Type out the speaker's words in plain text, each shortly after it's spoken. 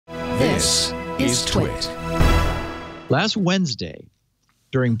This is TWiT. Last Wednesday,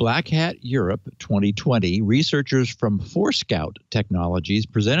 during BlackHat Europe 2020, researchers from Forescout Technologies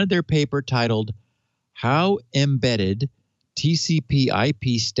presented their paper titled How Embedded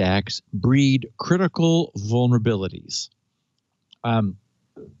TCP/IP Stacks Breed Critical Vulnerabilities.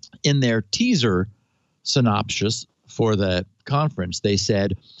 In their teaser synopsis for the conference, they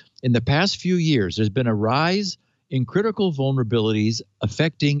said, in the past few years, there's been a rise in critical vulnerabilities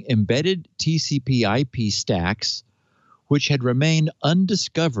affecting embedded TCP/IP stacks, which had remained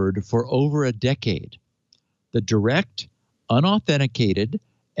undiscovered for over a decade. The direct, unauthenticated,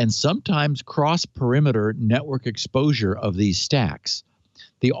 and sometimes cross-perimeter network exposure of these stacks,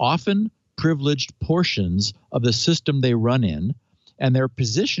 the often privileged portions of the system they run in, and their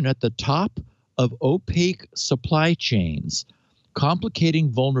position at the top of opaque supply chains, complicating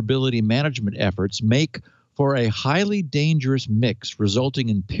vulnerability management efforts make for a highly dangerous mix, resulting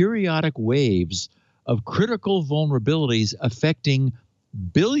in periodic waves of critical vulnerabilities affecting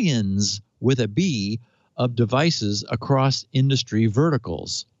billions with a B of devices across industry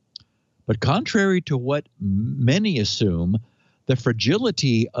verticals. But contrary to what many assume, the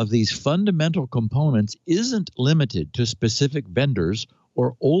fragility of these fundamental components isn't limited to specific vendors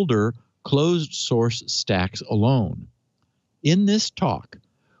or older closed source stacks alone. In this talk,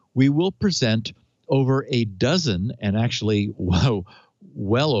 we will present over a dozen, and actually well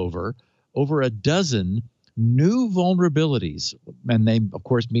over a dozen new vulnerabilities, and they of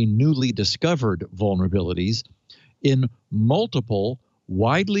course mean newly discovered vulnerabilities, in multiple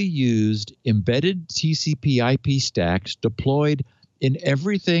widely used embedded TCP/IP stacks deployed in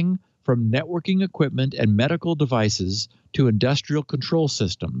everything from networking equipment and medical devices to industrial control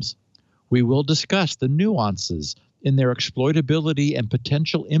systems. We will discuss the nuances in their exploitability and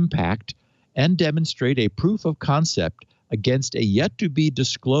potential impact and demonstrate a proof of concept against a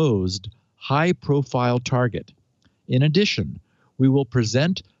yet-to-be-disclosed high-profile target. In addition, we will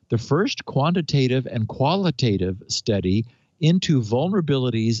present the first quantitative and qualitative study into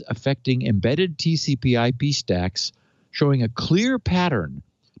vulnerabilities affecting embedded TCP/IP stacks, showing a clear pattern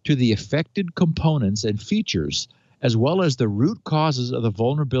to the affected components and features, as well as the root causes of the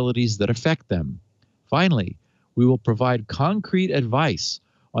vulnerabilities that affect them. Finally, we will provide concrete advice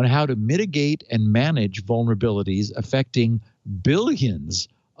on how to mitigate and manage vulnerabilities affecting billions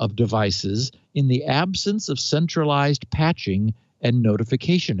of devices in the absence of centralized patching and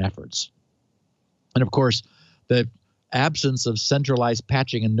notification efforts. And of course, the absence of centralized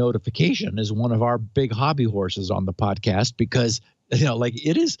patching and notification is one of our big hobby horses on the podcast because,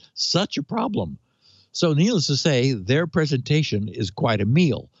 it is such a problem. So needless to say, their presentation is quite a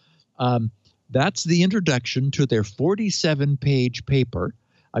meal. That's the introduction to their 47-page paper.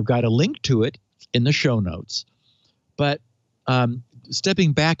 I've got a link to it in the show notes. But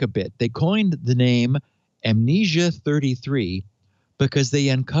stepping back a bit, they coined the name Amnesia 33 because they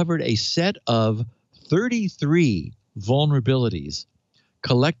uncovered a set of 33 vulnerabilities,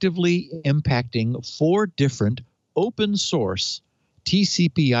 collectively impacting 4 different open source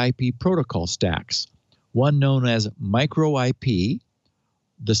TCP/IP protocol stacks, one known as microIP,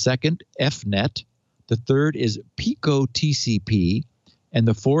 the second FNet, the third is Pico TCP, and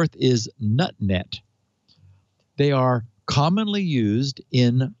the fourth is NUTNet. They are commonly used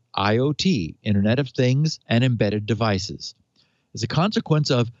in IoT, Internet of Things, and embedded devices. As a consequence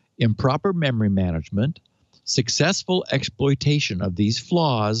of improper memory management, successful exploitation of these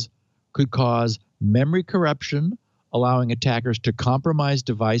flaws could cause memory corruption, allowing attackers to compromise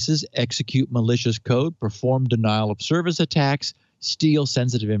devices, execute malicious code, perform denial of service attacks, steal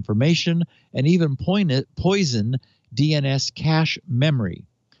sensitive information, and even poison DNS cache memory.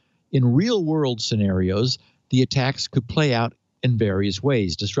 In real-world scenarios, the attacks could play out in various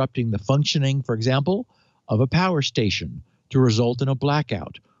ways, disrupting the functioning, for example, of a power station to result in a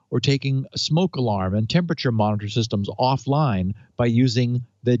blackout, or taking a smoke alarm and temperature monitor systems offline by using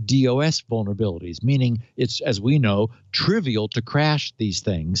the DOS vulnerabilities, meaning it's, as we know, trivial to crash these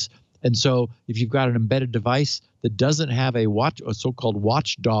things. And so if you've got an embedded device that doesn't have a so-called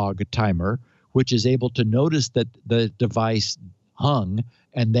watchdog timer, which is able to notice that the device hung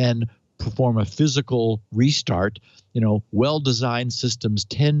and then perform a physical restart, well-designed systems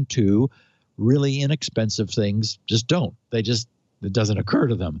tend to. Really inexpensive things just don't. It doesn't occur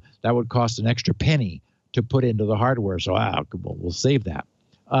to them. That would cost an extra penny to put into the hardware. So we'll save that.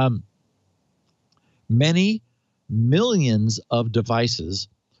 Many millions of devices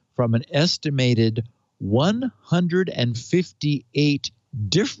from an estimated 158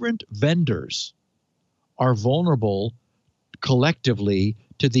 different vendors are vulnerable collectively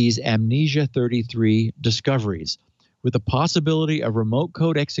to these Amnesia 33 discoveries, with the possibility of remote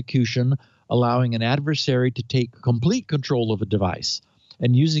code execution, allowing an adversary to take complete control of a device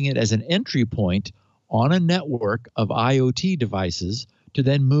and using it as an entry point on a network of IoT devices to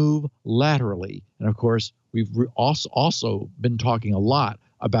then move laterally. And of course, we've also been talking a lot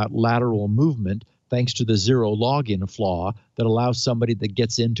about lateral movement thanks to the zero login flaw that allows somebody that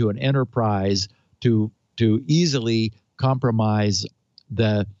gets into an enterprise to easily compromise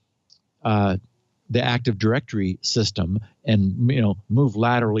the Active Directory system and move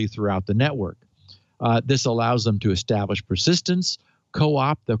laterally throughout the network. This allows them to establish persistence,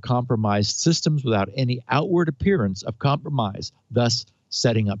 co-opt the compromised systems without any outward appearance of compromise, thus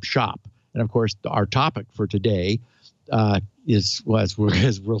setting up shop. And of course, our topic for today as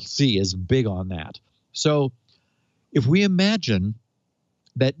we'll see, is big on that. So if we imagine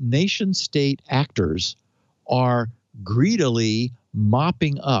that nation-state actors are greedily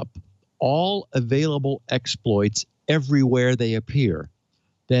mopping up all available exploits everywhere they appear,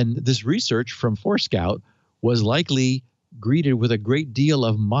 then this research from Forescout was likely greeted with a great deal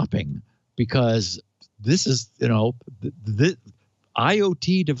of mopping, because this is, the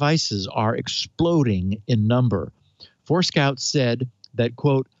IoT devices are exploding in number. Forescout said that,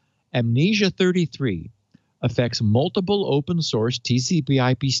 quote, Amnesia 33 affects multiple open source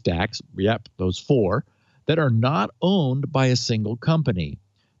TCP/IP stacks, yep, those 4, that are not owned by a single company.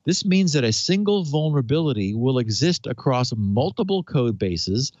 This means that a single vulnerability will exist across multiple code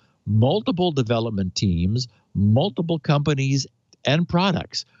bases, multiple development teams, multiple companies and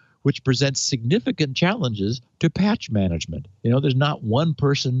products, which presents significant challenges to patch management. There's not one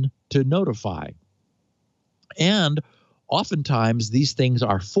person to notify. And oftentimes these things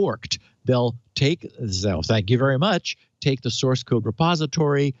are forked. They'll take, thank you very much, take the source code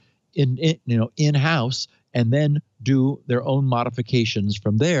repository in-house and then do their own modifications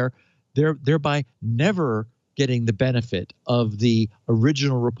from there, thereby never getting the benefit of the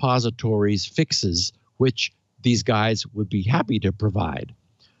original repository's fixes, which these guys would be happy to provide.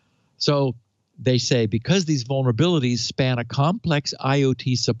 So they say, because these vulnerabilities span a complex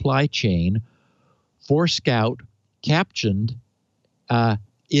IoT supply chain, Forescout cautioned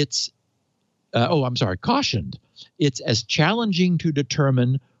it's as challenging to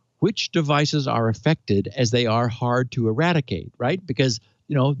determine which devices are affected as they are hard to eradicate, right? Because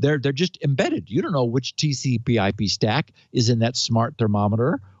they're just embedded. You don't know which TCP/IP stack is in that smart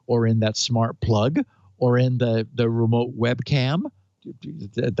thermometer or in that smart plug or in the remote webcam.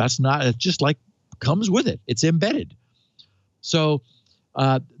 That's not, it's just like comes with it. It's embedded. So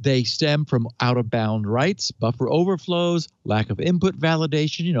they stem from out-of-bound writes, buffer overflows, lack of input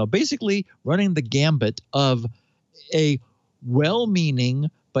validation, basically running the gambit of a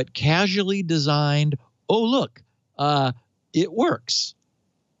well-meaning but casually designed, oh, look, it works.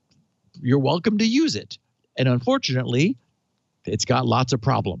 You're welcome to use it. And unfortunately, it's got lots of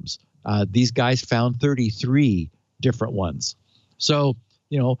problems. These guys found 33 different ones. So,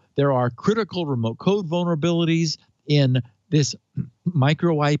 there are critical remote code vulnerabilities in this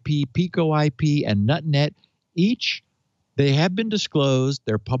micro IP, Pico IP, and NutNet. Each, they have been disclosed.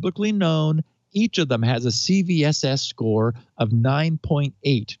 They're publicly known. Each of them has a CVSS score of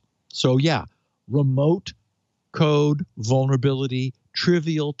 9.8. So yeah, remote code vulnerability,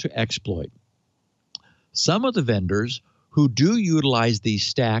 trivial to exploit. Some of the vendors who do utilize these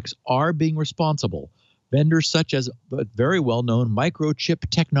stacks are being responsible. Vendors such as very well-known Microchip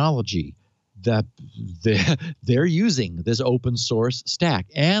Technology, that they're using this open source stack,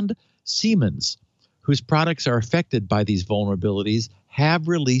 and Siemens, whose products are affected by these vulnerabilities, have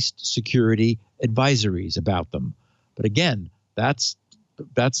released security advisories about them. But again, that's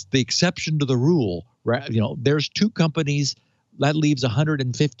the exception to the rule. There's 2 companies, that leaves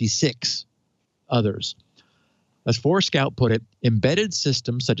 156 others. As Forescout put it, embedded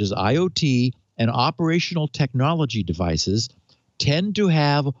systems such as IoT and operational technology devices tend to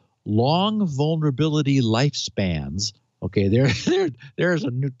have long vulnerability lifespans. Okay, there's a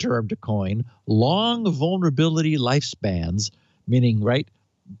new term to coin. Long vulnerability lifespans, meaning, right,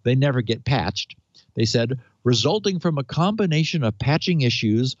 they never get patched. They said, resulting from a combination of patching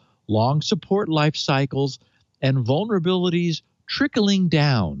issues, long support life cycles, and vulnerabilities trickling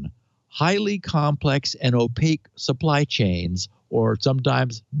down highly complex and opaque supply chains, or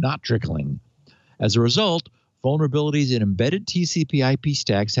sometimes not trickling. As a result, vulnerabilities in embedded TCP/IP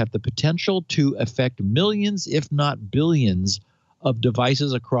stacks have the potential to affect millions, if not billions, of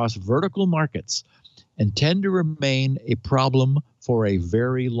devices across vertical markets and tend to remain a problem for a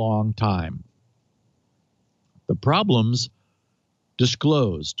very long time. The problems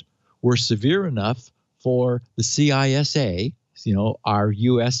disclosed were severe enough for the CISA, our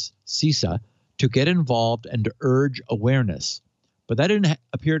U.S. CISA, to get involved and to urge awareness. But that didn't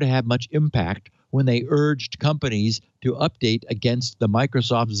appear to have much impact when they urged companies to update against the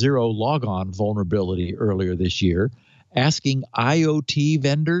Microsoft Zero logon vulnerability earlier this year, asking IoT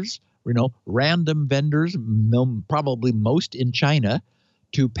vendors, random vendors, probably most in China,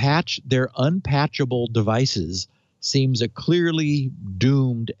 to patch their unpatchable devices seems a clearly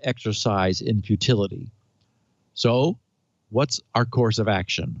doomed exercise in futility. So, what's our course of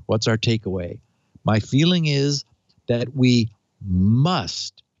action? What's our takeaway? My feeling is that we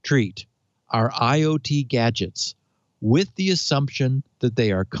must treat our IoT gadgets with the assumption that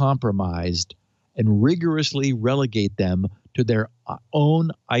they are compromised and rigorously relegate them to their own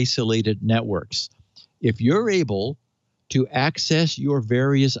isolated networks. If you're able to access your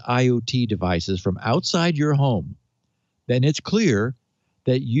various IoT devices from outside your home, then it's clear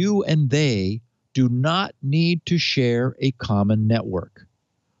that you and they do not need to share a common network.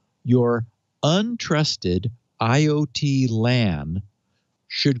 Your untrusted IoT LAN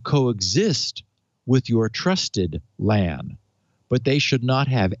should coexist with your trusted LAN, but they should not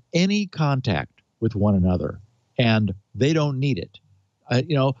have any contact with one another, and they don't need it.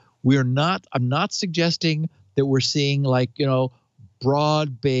 I'm not suggesting that we're seeing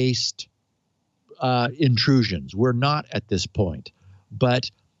broad-based intrusions. We're not at this point,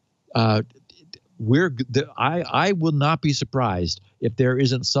 but I will not be surprised if there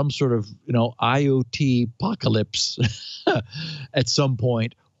isn't some sort of IoT apocalypse at some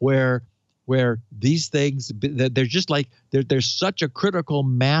point where these things, they're just like there's such a critical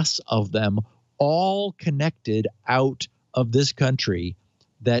mass of them all connected out of this country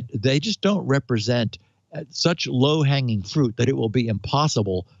that they just don't represent such low-hanging fruit that it will be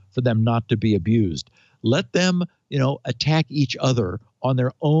impossible for them not to be abused. Let them, attack each other on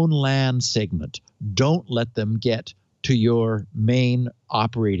their own LAN segment. Don't let them get to your main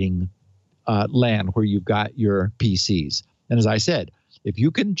operating LAN where you've got your PCs. And as I said, if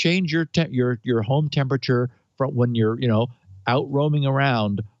you can change your home temperature from when you're out roaming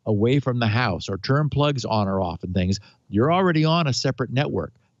around away from the house, or turn plugs on or off and things, you're already on a separate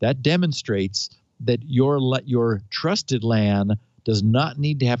network. That demonstrates that your trusted LAN does not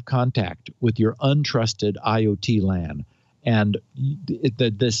need to have contact with your untrusted IoT LAN. And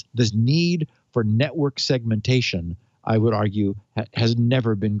this need for network segmentation, I would argue, has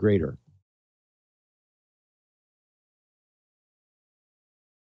never been greater.